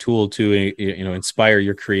it as a tool to inspire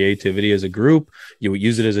your creativity as a group, you would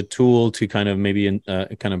use it as a tool to kind of maybe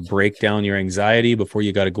kind of break down your anxiety before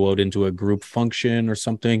you got to go out into a group function or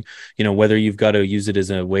something. Whether you've got to use it as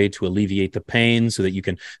a way to alleviate the pain so that you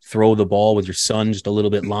can throw the ball with your son just a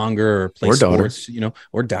little bit longer or play Or daughter. sports,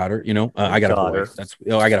 or daughter. I got Daughter. a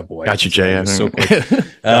boy. I got a boy. Got you, Jay. So quick.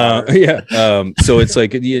 So it's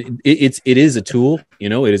like it is a tool.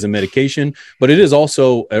 It is a medication, but it is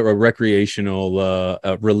also a recreational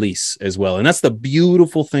release as well. And that's the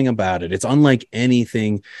beautiful thing about it. It's unlike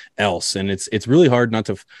anything else, and it's really hard not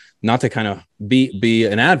to kind of be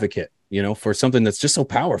an advocate, for something that's just so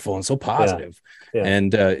powerful and so positive. Yeah.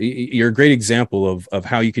 And you're a great example of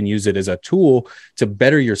how you can use it as a tool to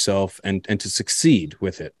better yourself and to succeed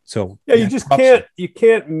with it. So You just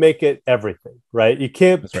can't make it everything, right? You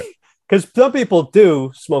can't. That's right. Because some people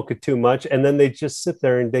do smoke it too much and then they just sit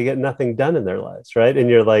there and they get nothing done in their lives, right? And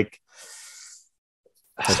you're like,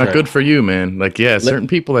 It's not good for you, man. Like, yeah, certain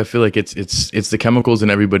people, I feel like it's the chemicals in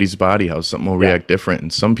everybody's body, how something will react different.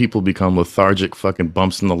 And some people become lethargic fucking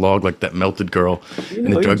bumps in the log like that melted girl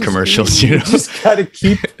in the you drug just- commercials, You just got to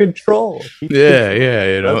keep control. Yeah,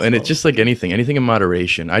 That's and all. it's just like anything in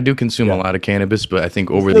moderation. I do consume a lot of cannabis, but I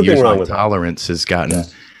think over There's the years nothing wrong my with that. tolerance has gotten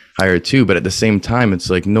higher too. But at the same time, it's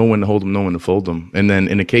like no one to hold them, no one to fold them. And then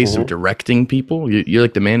in a case of directing people, you're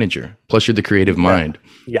like the manager, plus you're the creative mind.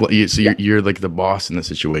 Yeah. Well, you're like the boss in the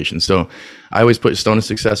situation. So I always put Stone is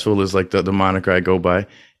Successful as like the moniker I go by,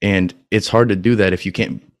 and it's hard to do that if you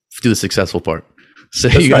can't do the successful part. So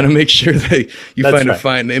you got to make sure that you That's find a right.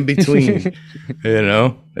 fine in between.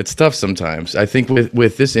 It's tough sometimes. I think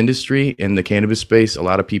with this industry in the cannabis space, a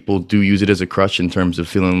lot of people do use it as a crutch in terms of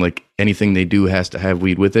feeling like anything they do has to have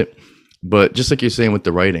weed with it. But just like you're saying with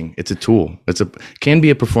the writing, it's a tool. Can be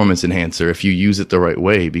a performance enhancer if you use it the right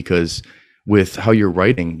way, because with how you're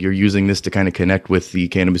writing, you're using this to kind of connect with the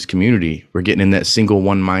cannabis community. We're getting in that single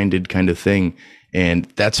one-minded kind of thing. And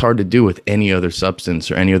that's hard to do with any other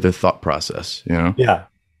substance or any other thought process, Yeah,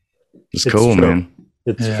 It's cool, true. man.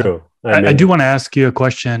 It's Yeah. true. I do want to ask you a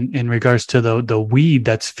question in regards to the weed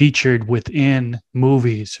that's featured within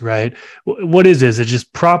movies, right? What is this? Is it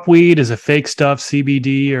just prop weed? Is it fake stuff,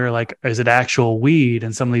 CBD, or like is it actual weed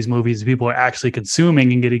in some of these movies people are actually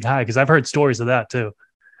consuming and getting high? Because I've heard stories of that too.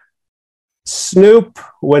 Snoop,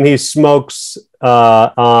 when he smokes in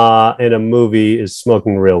a movie, is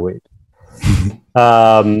smoking real weed.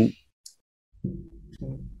 When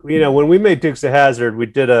we made Dukes of Hazzard, we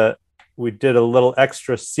did a little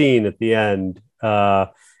extra scene at the end where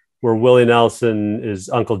Willie Nelson is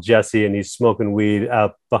Uncle Jesse and he's smoking weed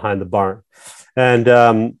out behind the barn. And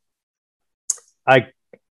the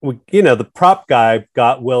prop guy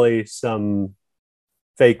got Willie some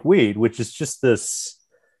fake weed, which is just this.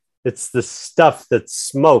 It's the stuff that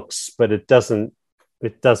smokes, but it doesn't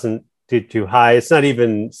get too high. It's not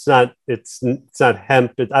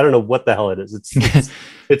hemp. I don't know what the hell it is.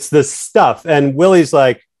 It's this stuff. And Willie's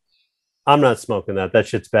like, I'm not smoking that. That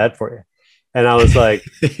shit's bad for you. And I was like,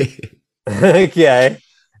 okay.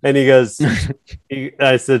 And he goes,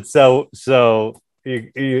 I said, so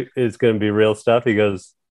it's going to be real stuff. He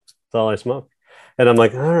goes, that's all I smoke. And I'm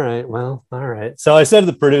like, all right. So I said to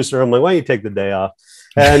the producer, I'm like, why don't you take the day off?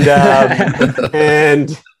 And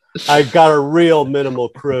and I got a real minimal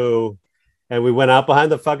crew, and we went out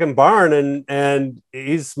behind the fucking barn, and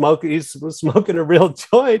he was smoking a real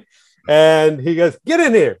joint, and he goes, get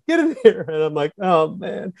in here, and I'm like, oh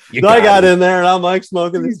man. So I got in there, and I'm like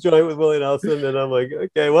smoking this joint with Willie Nelson, and I'm like,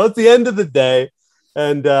 okay, well, it's the end of the day,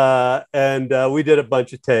 and we did a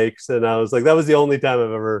bunch of takes, and I was like, that was the only time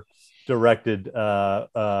I've ever directed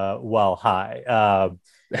while high.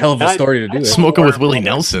 Hell of a story to do it. Smoking with Willie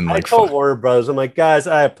Nelson. I Like, told Warner Bros. I'm like, guys,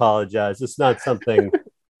 I apologize. It's not something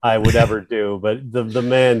I would ever do, but the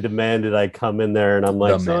man demanded I come in there, and I'm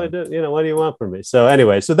like, so I did, what do you want from me? So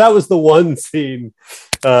anyway, so that was the one scene.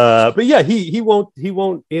 But yeah, he won't, he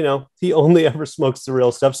only ever smokes the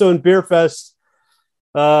real stuff. So in Beer Fest,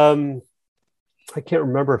 I can't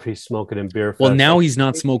remember if he's smoking in Beer Fest. Well, now he's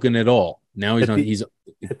not smoking at all. Now he's he's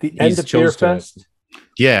at the end of Beer Fest.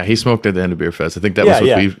 Yeah, he smoked at the end of Beer Fest. I think that was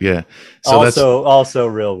what we. Yeah. So also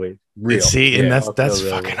real weed. Real. See, and that's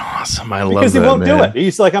real fucking weed. awesome. I love because that. He won't man. do it.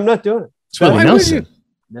 He's like, I'm not doing it. It's Willie Nelson.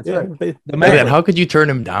 That's Yeah, right. Man, how could you turn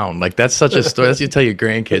him down? Like, that's such a story. That's you tell your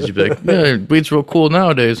grandkids. You'd be like, yeah, weed's real cool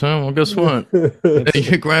nowadays, huh? Well, guess what?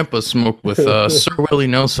 Your grandpa smoked with Sir Willie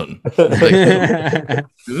Nelson. Like,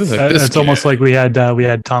 It's almost like we had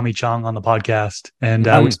Tommy Chong on the podcast, and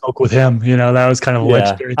we spoke with him. That was kind of a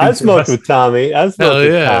legendary thing. I smoked with Tommy. I smoked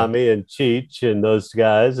with yeah. Tommy and Cheech and those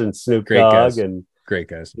guys and Snoop Great Dogg guys. and Great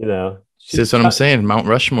guys. that's what I'm saying. Mount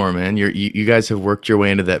Rushmore, man. You guys have worked your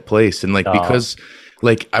way into that place, and because.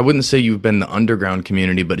 Like, I wouldn't say you've been the underground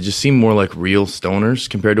community, but it just seemed more like real stoners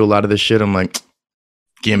compared to a lot of this shit. I'm like,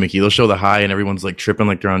 gimmicky. They'll show the high and everyone's like tripping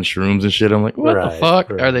like they're on shrooms and shit. I'm like, what the fuck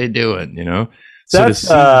are they doing? So to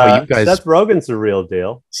see how you guys... Seth Rogen's a real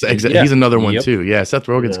deal. He's another one too. Yeah, Seth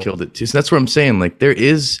Rogen's killed it too. So that's what I'm saying. Like, there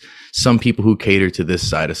is some people who cater to this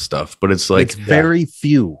side of stuff, but it's like... It's very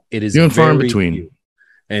few. It is few and far in very between. few.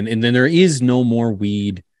 And then there is no more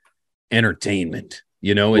weed entertainment.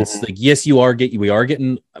 It's like, yes, we are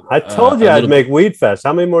getting. I told you I'd make Weed Fest.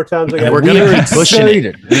 How many more times I got? We're gonna keep pushing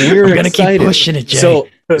it. We're gonna keep pushing it, Jay. So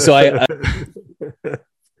I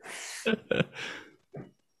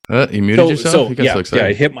you muted yourself. You got so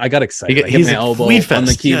excited. I got excited. I hit my elbow on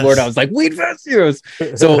the keyboard. I was like, Weed Fest, yes.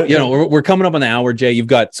 So we're coming up on the hour, Jay. You've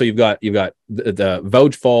got the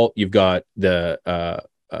Vouch Fault. You've got the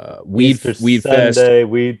Weed Fest, Weed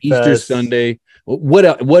Easter Fest. Sunday. What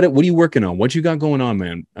are you working on? What you got going on,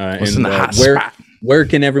 man? What's in the hot spot? Where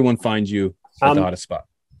can everyone find you at the hottest spot?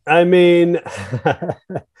 I mean,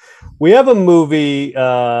 we have a movie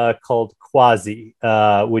called Quasi,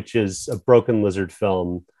 which is a Broken Lizard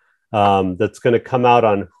film that's going to come out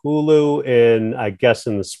on Hulu in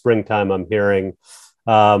the springtime, I'm hearing.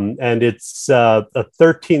 And it's a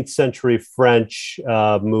 13th century French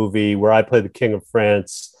movie where I play the King of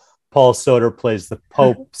France. Paul Soter plays the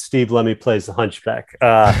Pope. Steve Lemmy plays the Hunchback.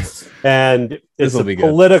 And it's a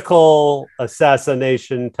political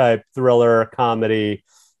assassination type thriller comedy.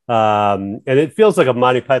 And it feels like a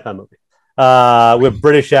Monty Python movie. with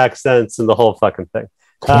British accents and the whole fucking thing.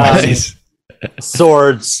 Nice.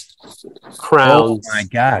 Swords, crowns. Oh my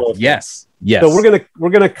God! Yes. So we're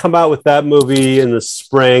gonna come out with that movie in the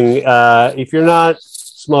spring. If you're not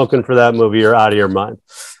smoking for that movie, you're out of your mind,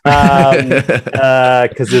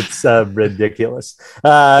 because it's ridiculous.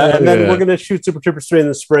 And then we're gonna shoot Super Troopers 3 in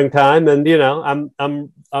the springtime. And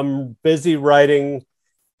I'm busy writing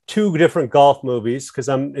 2 different golf movies because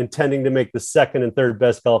I'm intending to make the second and third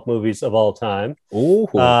best golf movies of all time. Ooh.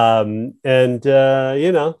 That's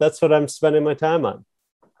what I'm spending my time on.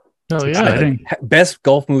 Oh yeah. Best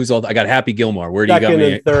golf movies. I got Happy Gilmore. Where do you got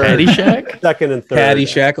me? Caddyshack? Second and third.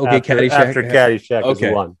 Caddyshack. Okay, Caddyshack. After Caddyshack is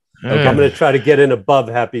one. Okay. I'm going to try to get in above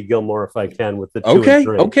Happy Gilmore if I can with the 2 and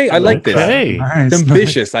 3. Okay. I like this. Hey. Nice. It's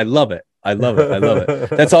ambitious. I love it.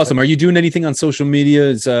 That's awesome. Are you doing anything on social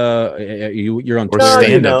media? You're on Or Twitter?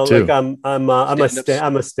 stand-up, too. Like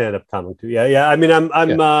I'm a stand-up comic too. Yeah. I mean, I'm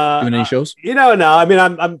doing any shows? No. I mean,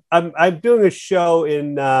 I'm doing a show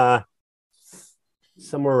in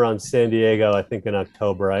somewhere around San Diego, I think in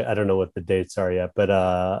October. I don't know what the dates are yet, but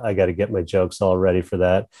I got to get my jokes all ready for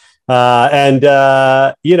that. I'm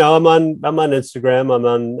on Instagram,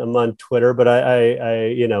 I'm on Twitter, but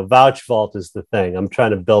I Vouch Vault is the thing. I'm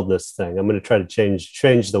trying to build this thing. I'm going to try to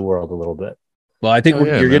change the world a little bit. Well, I think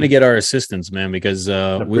you're going to get our assistance, man, because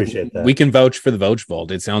we can vouch for the Vouch Vault.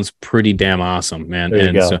 It sounds pretty damn awesome, man. There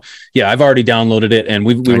you go. So, yeah, I've already downloaded it, and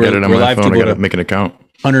we're live to go to make an account.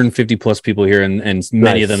 150 plus people here, and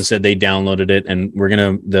many of them said they downloaded it, and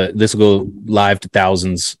this will go live to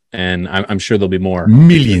thousands, and I'm sure there'll be more.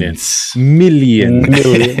 Millions.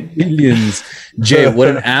 Jay, what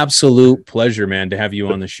an absolute pleasure, man, to have you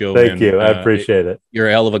on the show. Thank you. I appreciate it. You're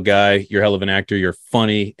a hell of a guy. You're a hell of an actor. You're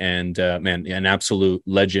funny, and man, an absolute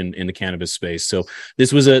legend in the cannabis space. So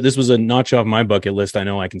this was a notch off my bucket list. I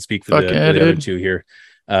know I can speak for the other 2 here.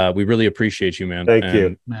 We really appreciate you, man. Thank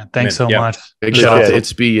you. Man, thanks so much. Big shout out to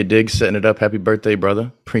It's Be You Dig setting it up. Happy birthday,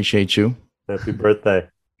 brother. Appreciate you. Happy birthday.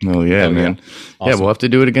 Oh yeah, man. Yeah. Awesome. Yeah, we'll have to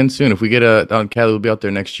do it again soon. If we get on Cali, we'll be out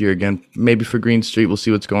there next year again. Maybe for Green Street, we'll see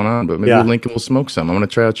what's going on. But maybe we'll link and we'll smoke some. I want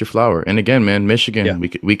to try out your flower. And again, man, Michigan,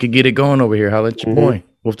 we could get it going over here. Holla at your boy.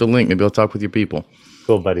 We'll have to link. Maybe I'll talk with your people.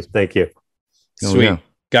 Cool, buddy. Thank you. Sweet. Yeah.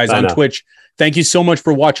 Guys, on Twitch, thank you so much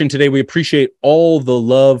for watching today. We appreciate all the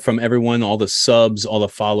love from everyone, all the subs, all the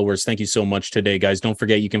followers. Thank you so much today, guys. Don't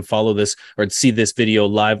forget, you can follow this or see this video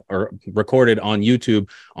live or recorded on YouTube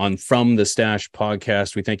on From the Stash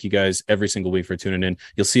podcast. We thank you guys every single week for tuning in.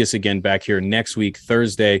 You'll see us again back here next week,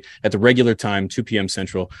 Thursday, at the regular time, 2 p.m.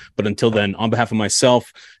 Central. But until then, on behalf of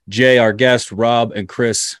myself, Jay, our guest, Rob, and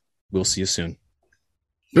Chris, we'll see you soon.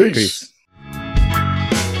 Peace.